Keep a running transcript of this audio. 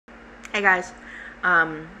Hey guys,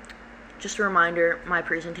 um, just a reminder, my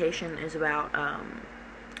presentation is about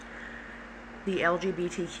the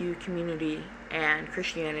LGBTQ community and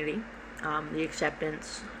Christianity, the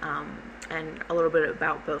acceptance, and a little bit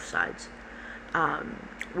about both sides.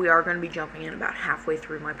 We are going to be jumping in about halfway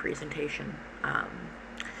through my presentation.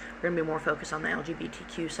 We're going to be more focused on the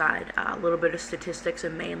LGBTQ side, a little bit of statistics,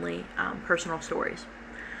 and mainly personal stories.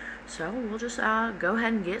 So we'll just go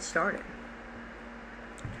ahead and get started.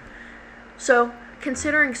 So,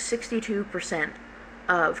 considering 62%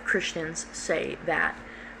 of Christians say that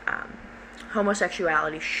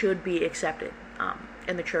homosexuality should be accepted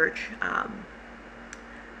in the church,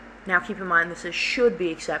 now keep in mind this is should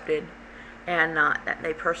be accepted and not that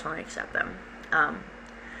they personally accept them.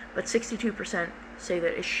 But 62% say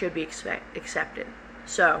that it should be accepted.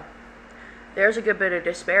 So, there's a good bit of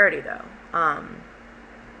disparity though.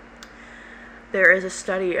 There is a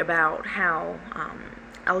study about how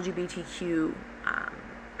LGBTQ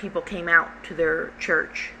people came out to their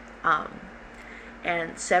church,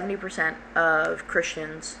 and 70% of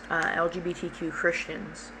Christians, LGBTQ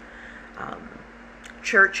Christians,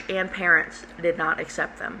 church and parents did not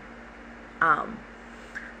accept them,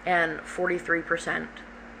 and 43%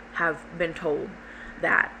 have been told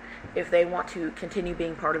that if they want to continue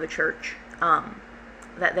being part of the church,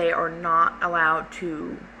 that they are not allowed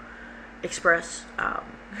to express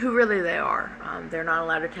who really they are. They're not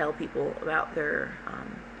allowed to tell people about their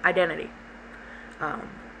identity.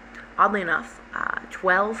 Oddly enough,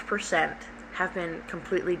 12% have been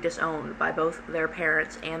completely disowned by both their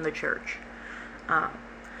parents and the church.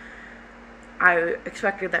 I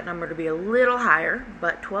expected that number to be a little higher,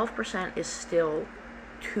 but 12% is still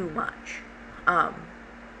too much.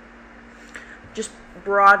 Just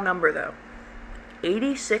broad number though,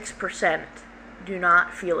 86% do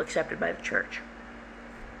not feel accepted by the church.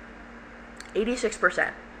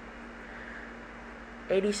 86%.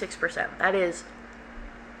 86%. That is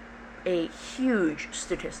a huge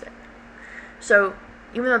statistic. So,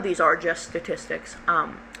 even though these are just statistics,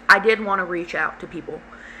 I did want to reach out to people,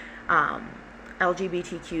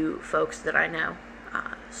 LGBTQ folks that I know.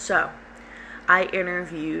 So, I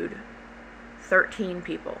interviewed 13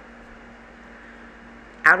 people.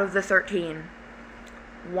 Out of the 13,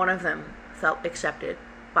 one of them felt accepted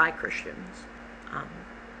by Christians.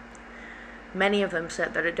 Many of them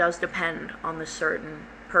said that it does depend on the certain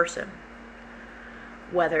person.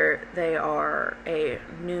 Whether they are a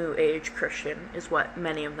New Age Christian is what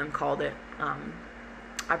many of them called it.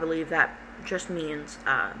 I believe that just means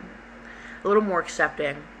a little more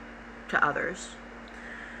accepting to others.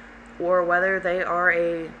 Or whether they are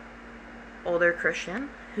a older Christian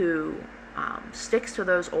who sticks to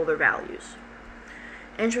those older values.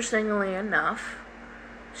 Interestingly enough,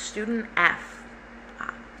 Student F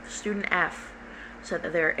said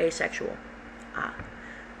that they're asexual.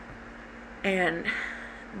 And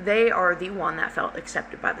they are the one that felt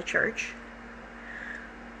accepted by the church.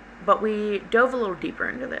 But we dove a little deeper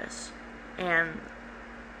into this, and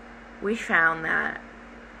we found that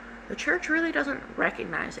the church really doesn't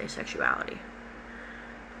recognize asexuality.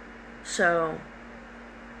 So,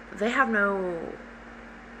 they have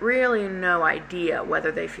really no idea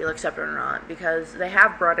whether they feel accepted or not, because they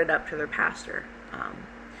have brought it up to their pastor.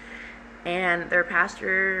 And their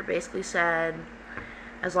pastor basically said,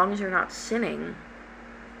 as long as you're not sinning,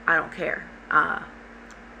 I don't care.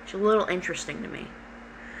 It's a little interesting to me.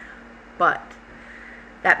 But,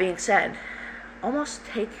 that being said, almost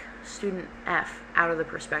take Student F out of the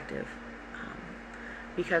perspective,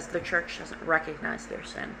 because the church doesn't recognize their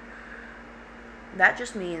sin. That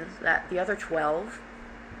just means that the other 12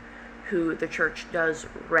 who the church does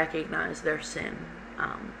recognize their sin,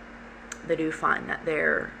 they do find that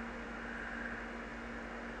their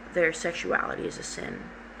sexuality is a sin.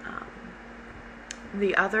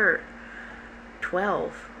 The other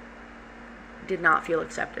 12 did not feel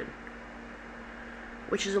accepted,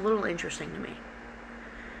 which is a little interesting to me.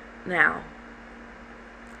 Now,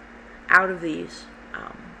 out of these,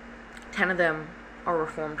 10 of them are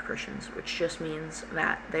Reformed Christians, which just means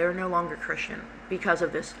that they are no longer Christian because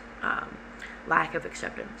of this lack of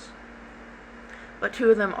acceptance. But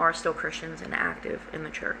 2 of them are still Christians and active in the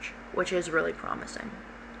church, which is really promising.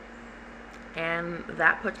 And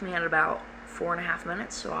that puts me at about 4.5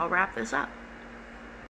 minutes, so I'll wrap this up.